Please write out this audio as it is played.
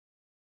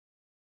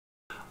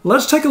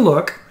Let's take a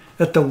look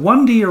at the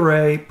 1D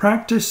array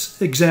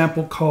practice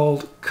example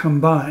called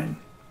combine.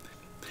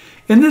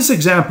 In this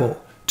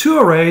example, two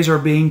arrays are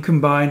being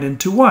combined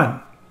into one.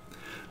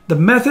 The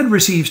method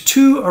receives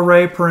two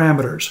array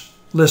parameters,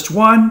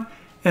 list1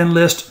 and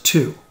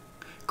list2,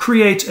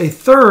 creates a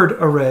third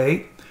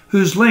array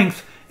whose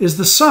length is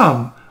the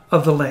sum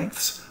of the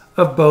lengths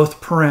of both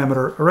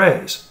parameter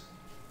arrays.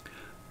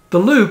 The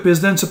loop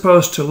is then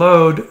supposed to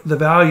load the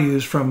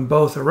values from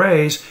both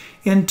arrays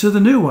into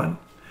the new one,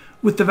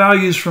 with the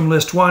values from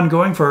list1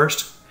 going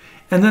first,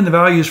 and then the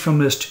values from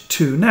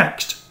list2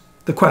 next.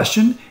 The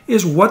question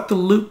is what the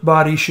loop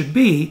body should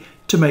be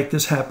to make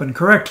this happen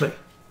correctly.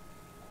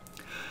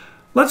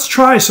 Let's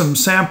try some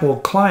sample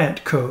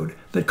client code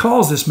that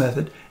calls this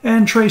method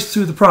and trace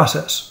through the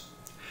process.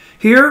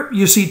 Here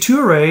you see two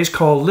arrays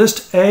called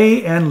list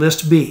A and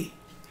list B,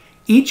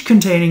 each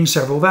containing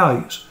several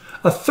values.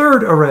 A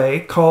third array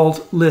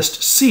called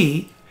list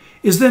C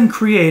is then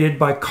created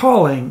by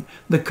calling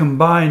the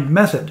combined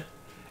method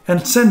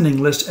and sending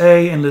list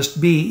A and list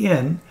B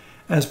in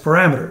as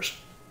parameters.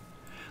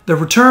 The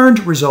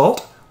returned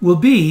result will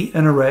be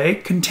an array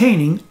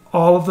containing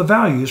all of the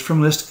values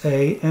from list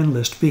A and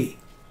list B.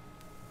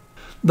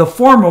 The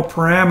formal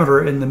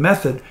parameter in the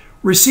method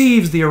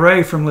receives the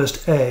array from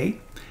list A,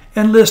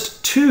 and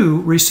list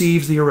 2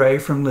 receives the array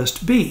from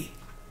list B.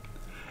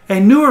 A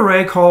new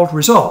array called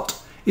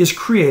result is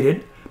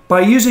created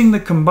by using the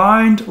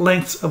combined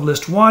lengths of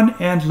list 1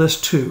 and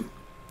list 2,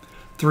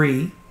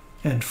 3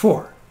 and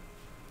 4,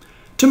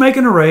 to make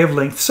an array of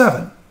length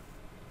 7.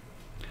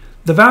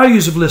 The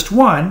values of list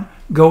 1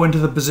 go into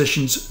the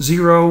positions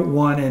 0,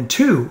 1, and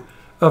 2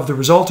 of the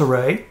result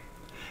array,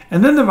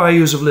 and then the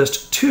values of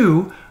list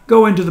 2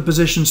 go into the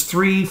positions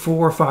 3,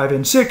 4, 5,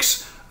 and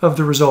 6 of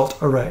the result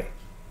array.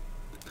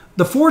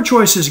 The four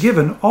choices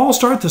given all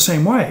start the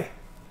same way,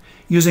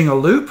 using a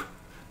loop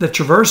that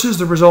traverses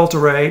the result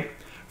array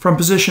from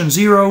position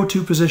 0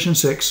 to position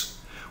 6,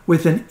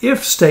 with an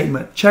if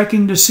statement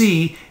checking to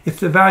see if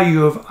the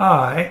value of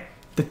I,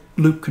 the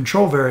loop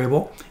control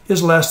variable,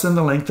 is less than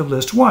the length of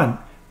list 1,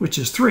 which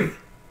is 3.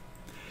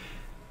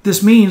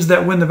 This means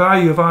that when the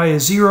value of I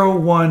is 0,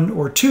 1,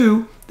 or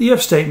 2, the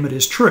if statement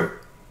is true,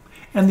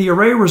 and the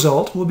array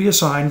result will be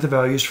assigned the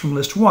values from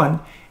list 1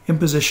 in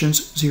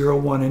positions 0,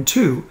 1, and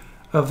 2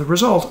 of the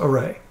result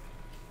array.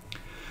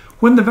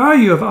 When the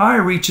value of I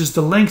reaches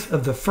the length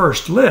of the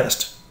first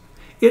list,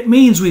 it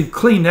means we've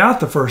cleaned out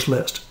the first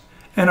list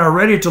and are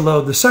ready to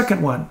load the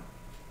second one.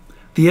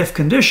 The if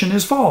condition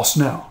is false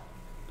now.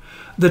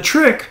 The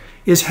trick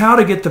is how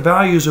to get the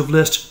values of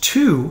list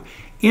 2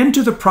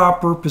 into the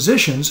proper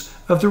positions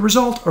of the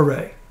result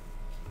array.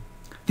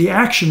 The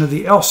action of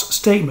the else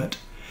statement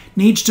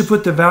needs to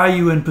put the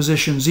value in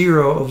position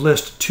 0 of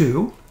list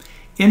 2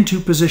 into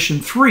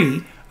position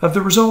 3 of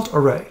the result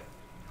array.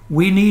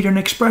 We need an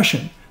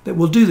expression that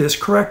will do this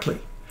correctly,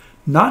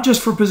 not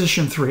just for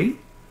position 3,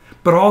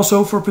 but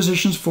also for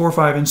positions 4,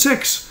 5, and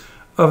 6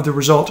 of the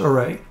result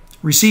array,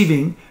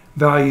 receiving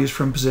values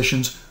from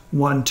positions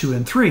 1, 2,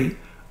 and 3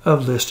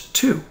 of list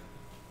 2.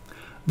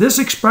 This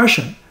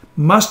expression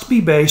must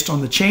be based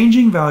on the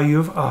changing value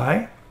of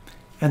I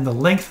and the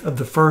length of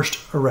the first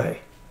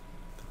array.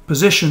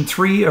 Position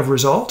 3 of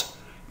result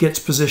gets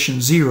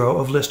position 0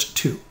 of list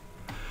 2.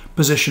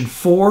 Position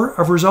 4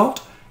 of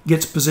result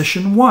gets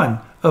position 1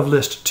 of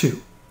list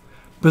 2.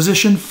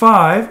 Position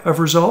 5 of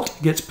result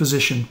gets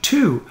position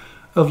 2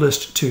 of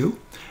list 2.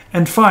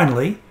 And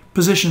finally,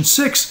 position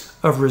 6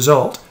 of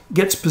result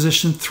gets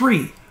position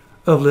 3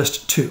 of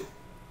list 2.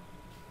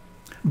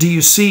 Do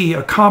you see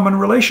a common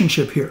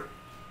relationship here?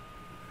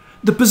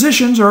 The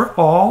positions are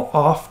all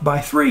off by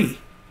 3,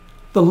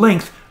 the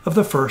length of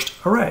the first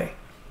array.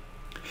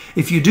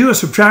 If you do a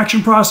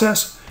subtraction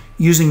process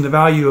using the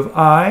value of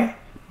I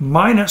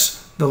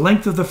minus the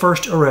length of the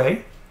first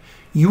array,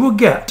 you will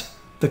get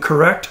the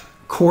correct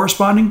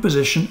corresponding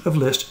position of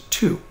list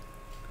 2.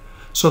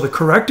 So the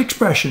correct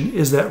expression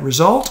is that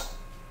result,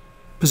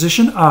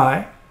 position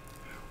I,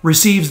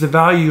 receives the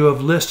value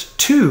of list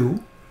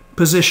 2,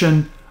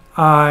 position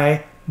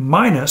I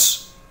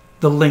minus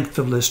the length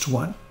of list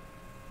 1.